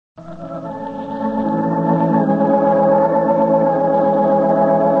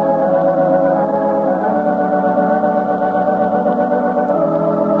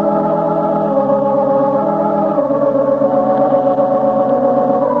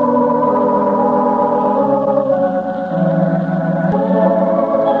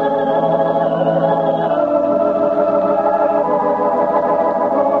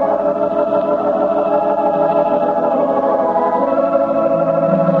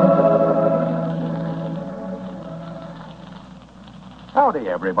Howdy,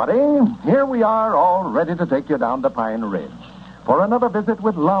 everybody. Here we are, all ready to take you down to Pine Ridge for another visit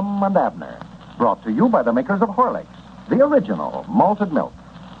with Lum and Abner, brought to you by the makers of Horlicks, the original malted milk.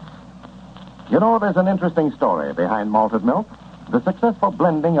 You know, there's an interesting story behind malted milk. The successful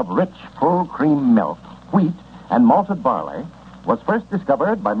blending of rich, full cream milk, wheat, and malted barley was first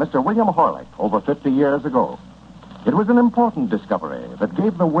discovered by Mr. William Horlick over 50 years ago. It was an important discovery that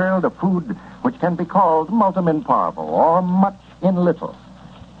gave the world a food which can be called multum in parvo, or much in little.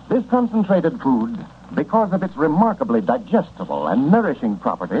 This concentrated food, because of its remarkably digestible and nourishing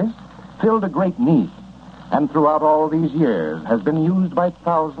properties, filled a great need, and throughout all these years has been used by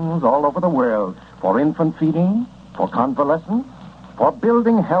thousands all over the world for infant feeding, for convalescence, for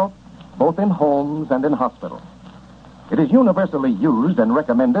building health, both in homes and in hospitals. It is universally used and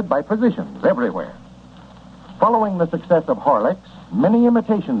recommended by physicians everywhere. Following the success of Horlicks, many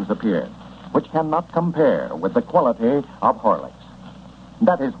imitations appeared, which cannot compare with the quality of Horlicks.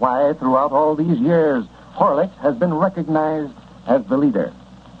 That is why, throughout all these years, Horlicks has been recognized as the leader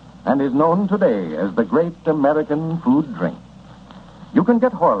and is known today as the great American food drink. You can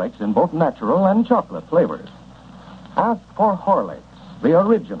get Horlicks in both natural and chocolate flavors. Ask for Horlicks, the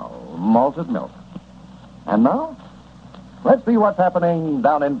original malted milk. And now, let's see what's happening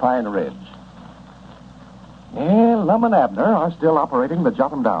down in Pine Ridge. Yeah, Lum and Abner are still operating the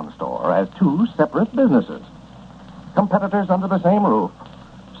Jot'em Down store as two separate businesses. Competitors under the same roof.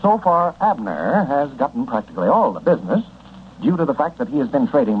 So far, Abner has gotten practically all the business due to the fact that he has been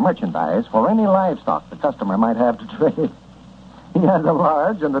trading merchandise for any livestock the customer might have to trade. He has a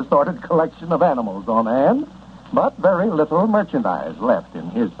large and assorted collection of animals on hand, but very little merchandise left in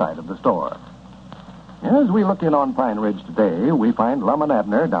his side of the store. As we look in on Pine Ridge today, we find Lum and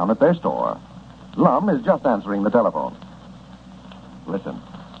Abner down at their store. Lum is just answering the telephone. Listen.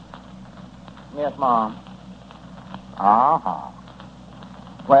 Yes, Mom. Uh-huh.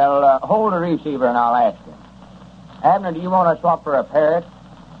 Well, hold the receiver and I'll ask him. Abner, do you want to swap for a parrot?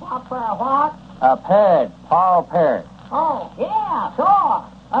 Swap for a what? A parrot. Paul Parrot. Oh, yeah, sure.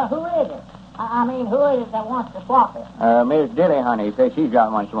 Who is it? I mean, who is it that wants to swap it? Miss Dilly, honey, says she's got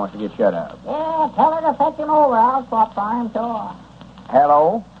one she wants to get shut up. Yeah, tell her to fetch him over. I'll swap for him, sure.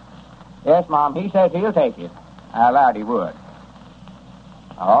 Hello? Yes, Mom, he says he'll take it. I allowed he would.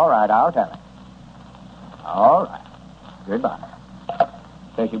 All right, I'll tell him. All right. Goodbye.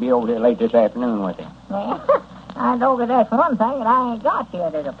 Says she'll be over here late this afternoon with him. Yeah, I know that that's one thing that I ain't got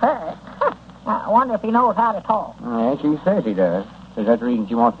yet is a parrot. I wonder if he knows how to talk. Yeah, she says he does. Says that's the reason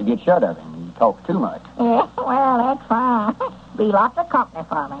she wants to get shut of him. He talks too much. Yeah, well, that's fine. Be lots of company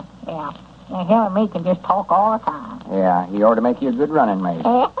for me. Yeah. And him and me can just talk all the time. Yeah, he ought to make you a good running mate.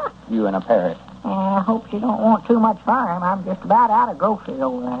 Yeah. You and a parrot. I hope she don't want too much for him. I'm just about out of groceries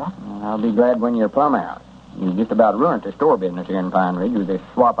over there. I'll be glad when you're plumb out. You just about ruined the store business here in Pine Ridge with this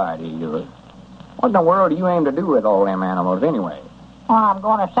swap idea of yours. What in the world do you aim to do with all them animals anyway? Well, I'm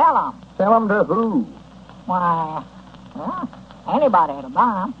going to sell them. Sell them to who? Why, well, anybody will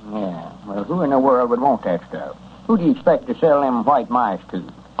buy them. Yeah, well, who in the world would want that stuff? Who do you expect to sell them white mice to?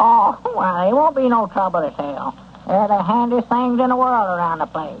 Oh, well, it won't be no trouble to sell. They're the handiest things in the world around the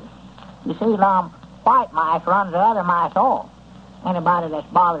place. You see, white mice runs the other mice off. Anybody that's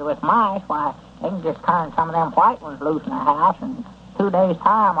bothered with mice, why, they can just turn some of them white ones loose in the house, and 2 days'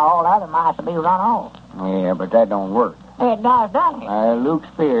 time, all the other mice will be run off. Yeah, but that don't work. It does, doesn't it? Luke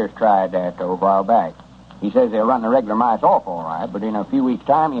Spears tried that, though, a while back. He says they'll run the regular mice off all right, but in a few weeks'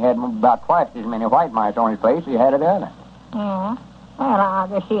 time, he had about twice as many white mice on his place as he had at the other. Yeah. Well, I'll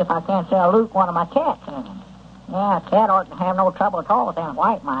just see if I can't sell Luke one of my cats. Yeah, a cat ought to have no trouble at all with them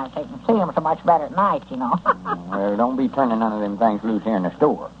white mice. They can see them so much better at night, you know. Well, don't be turning none of them things loose here in the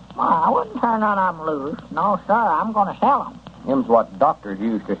store. Well, I wouldn't turn none of them loose. No, sir, I'm going to sell them. Them's what doctors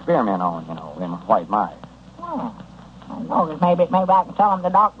use to experiment on, you know, them white mice. Well, I know that maybe I can sell them to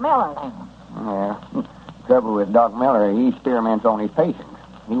Doc Miller then. Yeah. Trouble with Doc Miller, he experiments on his patients.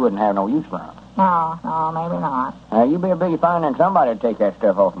 He wouldn't have no use for them. No, maybe not. You better be finding somebody to take that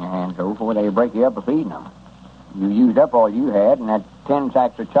stuff off in your hands, though, before they break you up for feeding them. You used up all you had, and that 10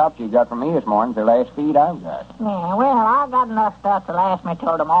 sacks of chops you got from me this morning's the last feed I've got. Yeah, well, I've got enough stuff to last me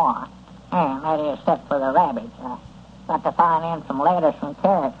till tomorrow. And that is except for the rabbits. Got to find in some lettuce and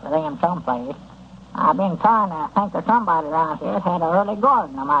carrots for them someplace. I've been trying to think of somebody around here that had an early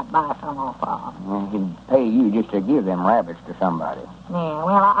garden I might buy some off of. Well, he'd pay you just to give them rabbits to somebody. Yeah,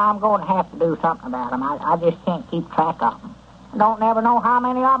 well, I'm going to have to do something about them. I just can't keep track of them. I don't never know how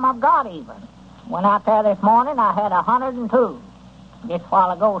many of them I've got even. Went out there this morning, I had 102. Just a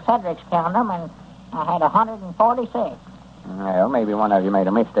while ago, Cedric's counted them, and I had 146. Well, maybe one of you made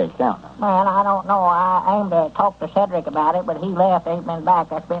a mistake counting them. Man, I don't know. I aimed to talk to Cedric about it, but he left. Ain't been back.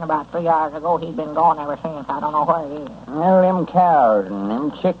 That's been about 3 hours ago. He's been gone ever since. I don't know where he is. Well, them cows and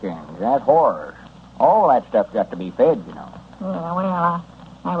them chickens, that horse, all that stuff's got to be fed, you know. Yeah, well,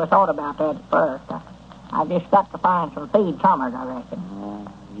 I never thought about that at first. I just got to find some feed summers, I reckon.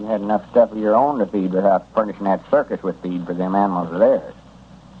 You had enough stuff of your own to feed without furnishing that circus with feed for them animals of theirs.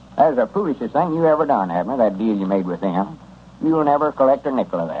 That was the foolishest thing you ever done, Abner, that deal you made with them. You'll never collect a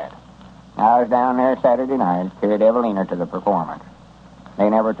nickel of that. I was down there Saturday night, carried Evelina to the performance. They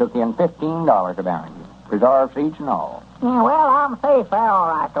never took in $15 a bounty, preserved seats and all. Yeah, well, I'm safe there, all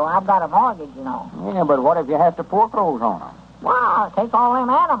right, though. I've got a mortgage, you know. Yeah, but what if you have to foreclose on them? Wow, take all them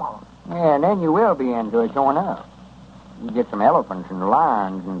animals. Yeah, and then you will be into it showing up. You get some elephants and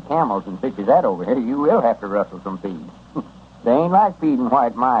lions and camels and such as that over here, you will have to rustle some feed. They ain't like feeding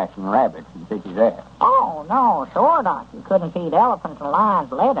white mice and rabbits and such as that. Oh, no, sure not. You couldn't feed elephants and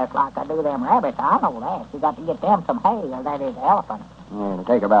lions lettuce like I do them rabbits. I know that. You got to get them some hay, or that is elephants. Yeah, it'll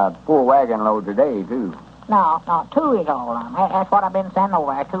take about 4 wagon loads a day, too. No, 2 is all on. That's what I've been sending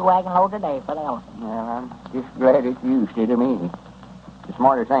over, 2 wagon loads a day for the elephants. Well, I'm just glad it's used to me. The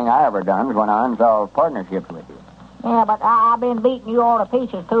smartest thing I ever done was when I unsolved partnerships with you. Yeah, but I've been beating you all to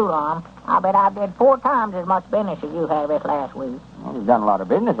pieces, too, Lum. I bet I did 4 times as much business as you have this last week. Well, you've done a lot of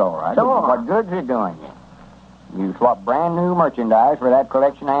business, all right. Sure. What good's it doing you? You swapped brand new merchandise for that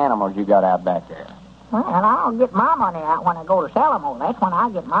collection of animals you got out back there. Well, and I'll get my money out when I go to sell them all. That's when I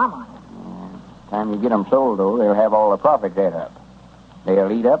get my money. Time you get them sold, though, they'll have all the profits ate up.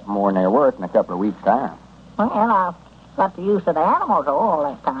 They'll eat up more than they're worth in a couple of weeks' time. Well, I've got the use of the animals, though, all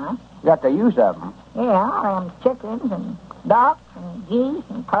that time. You got the use of them. Yeah, them chickens and ducks and geese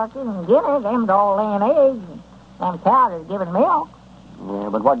and turkeys and guineas, them's all laying eggs. And them cows is giving milk. Yeah,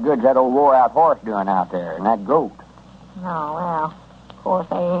 but what good's that old wore-out horse doing out there and that goat? No, well, of course,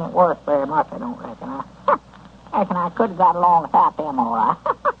 they ain't worth very much, I don't reckon. I reckon I could have got along without them, all right.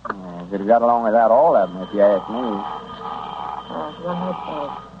 Yeah, could have got along without all of them, if you ask me. Goodness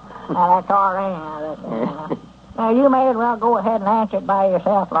sake. Now, that's all right, I reckon. Now, you may as well go ahead and answer it by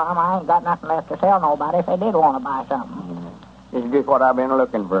yourself, Lum. I ain't got nothing left to sell nobody if they did want to buy something. This is just what I've been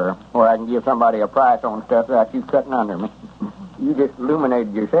looking for, where I can give somebody a price on stuff without you cutting under me. You just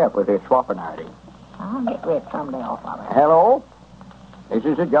illuminated yourself with this swapping idea. I'll get rich someday off of it. Hello? This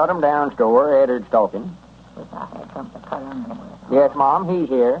is the Jot'em Down store. Eddard's talking. Wish I had something to cut under with. Yes, Mom, he's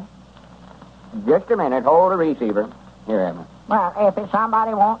here. Just a minute. Hold the receiver. Here, Abner. Well, if it's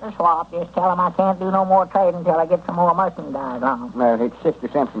somebody wanting to swap, just tell them I can't do no more trade until I get some more merchandise on them. Well, it's Sister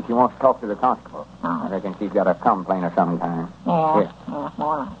Simpson. She wants to talk to the constable. Oh. I reckon she's got a complaint of some kind. Yeah,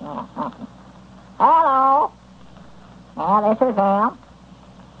 more like, yeah, thank you. Hello? Yeah, this is him.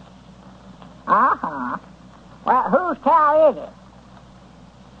 Uh-huh. Well, whose cow is it?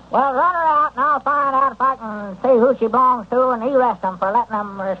 Well, run her out, and I'll find out if I can see who she belongs to and arrest them for letting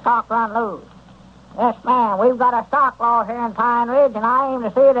them stock run loose. Yes, ma'am. We've got a stock law here in Pine Ridge, and I aim to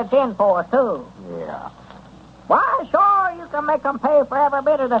see that it's enforced, too. Yeah. Why, sure, you can make them pay for every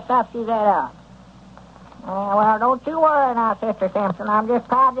bit of the stuff she's ate up. Well, don't you worry now, Sister Simpson. I'm just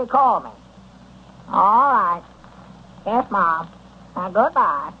glad you called me. All right. Yes, Mom. Now,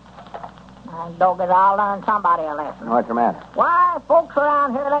 goodbye. Doggies, I'll learn somebody a lesson. What's the matter? Why, folks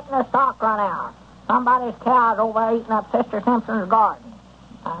around here letting the stock run out. Somebody's cow's over eating up Sister Simpson's garden.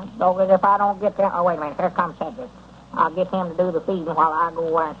 Doggies, if I don't get them... Oh, wait a minute. Here comes Cedric. I'll get him to do the feeding while I go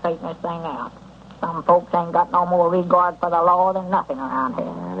over and straighten this thing out. Some folks ain't got no more regard for the law than nothing around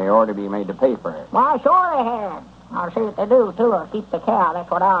here. They ought to be made to pay for it. Why, sure they have. I'll see what they do, too. I'll keep the cow. That's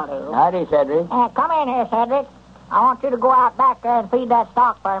what I'll do. Howdy, Cedric. Come in here, Cedric. I want you to go out back there and feed that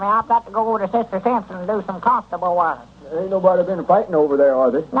stock for me. I've got to go over to Sister Simpson and do some constable work. There ain't nobody been fighting over there,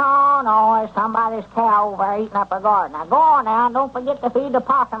 are they? No, there's somebody's cow over there eating up her garden. Now, go on now, and don't forget to feed the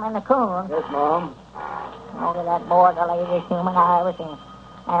possum and the coon. Yes, Mom. Look at that boy, the laziest human I ever seen.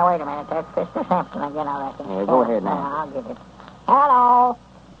 Now, wait a minute. That's Sister Simpson again, I reckon. Yeah, go ahead now. I'll get it. Hello.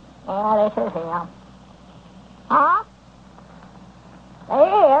 Yeah, this is him. Huh? There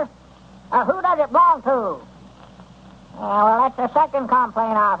he is. Who does it belong to? Yeah, well, that's the second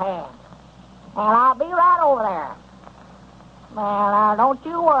complaint I've had. And I'll be right over there. Well, now, don't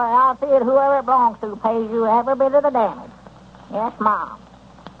you worry. I'll see that whoever it belongs to pays you every bit of the damage. Yes, Mom.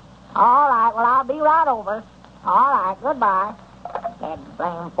 All right, well, I'll be right over. All right, goodbye. That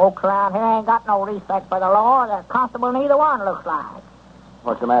blame folks around here ain't got no respect for the law or the constable, neither one looks like.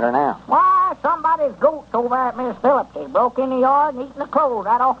 What's the matter now? Why, somebody's goats over at Miss Phillips's broke in the yard and eaten the clothes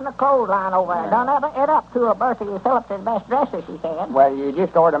right off in the clothesline over there. Done it up to a Bertha Phillips's best dresser, she said. Well, you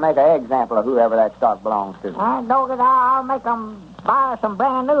just ought to make an example of whoever that stock belongs to. I know that I'll make 'em buy some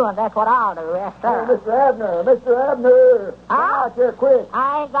brand new ones. That's what I'll do, yes, sir. Hey, Mr. Abner, Mr. Abner. Come out here quick.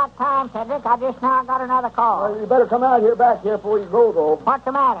 I ain't got time, Cedric. I just now got another call. Well, you better come out here back here before you go, though. What's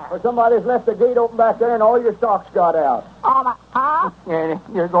the matter? Or somebody's left the gate open back there and all your stock's got out. Oh, my... Huh? Yeah,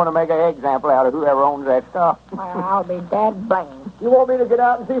 you're going to make an example out of whoever owns that stock. Well, I'll be dead blamed. You want me to get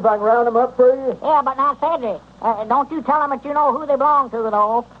out and see if I can round them up for you? Yeah, but now, Cedric, don't you tell them that you know who they belong to,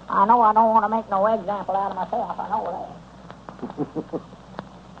 though. I know I don't want to make no example out of myself. I know that.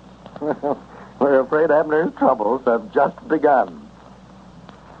 We're afraid Abner's troubles have just begun.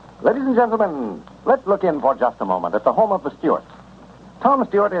 Ladies and gentlemen, let's look in for just a moment at the home of the Stewarts. Tom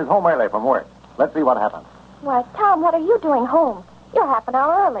Stewart is home early from work. Let's see what happens. Why, Tom, what are you doing home? You're half an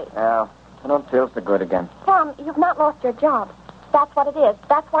hour early. Yeah, I don't feel so good again. Tom, you've not lost your job. That's what it is.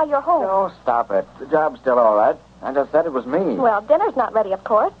 That's why you're home. Oh, stop it. The job's still all right. I just said it was me. Well, dinner's not ready, of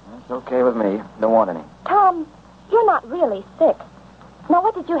course. It's okay with me. Don't want any. Tom, you're not really sick. Now,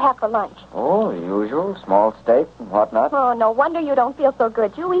 what did you have for lunch? Oh, the usual. Small steak and whatnot. Oh, no wonder you don't feel so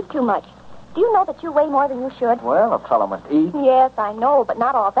good. You eat too much. Do you know that you weigh more than you should? Well, a fellow must eat. Yes, I know, but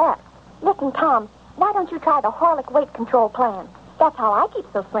not all that. Listen, Tom, why don't you try the Horlick weight control plan? That's how I keep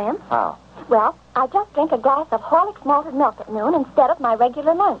so slim. How? Well, I just drink a glass of Horlick's malted milk at noon instead of my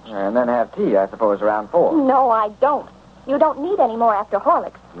regular lunch. And then have tea, I suppose, around 4. No, I don't. You don't need any more after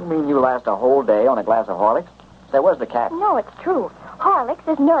Horlicks. You mean you last a whole day on a glass of Horlicks? Say, where's the cat? No, it's true. Horlicks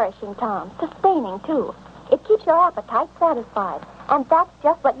is nourishing, Tom. Sustaining, too. It keeps your appetite satisfied. And that's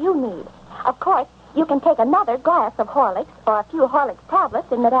just what you need. Of course, you can take another glass of Horlicks or a few Horlicks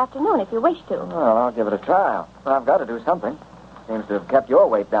tablets in mid-afternoon if you wish to. Well, I'll give it a try. I've got to do something. Seems to have kept your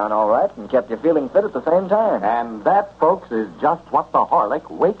weight down all right and kept you feeling fit at the same time. And that, folks, is just what the Horlick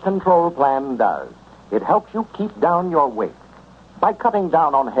Weight Control Plan does. It helps you keep down your weight. By cutting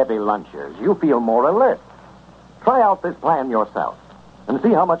down on heavy lunches, you feel more alert. Try out this plan yourself and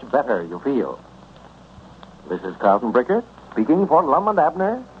see how much better you feel. This is Carlton Bricker speaking for Lum and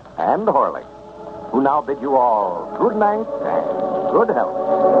Abner and Horlick, who now bid you all good night and good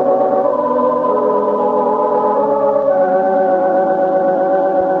health.